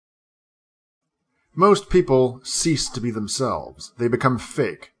Most people cease to be themselves. They become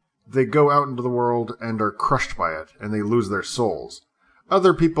fake. They go out into the world and are crushed by it, and they lose their souls.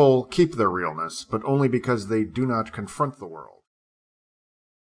 Other people keep their realness, but only because they do not confront the world.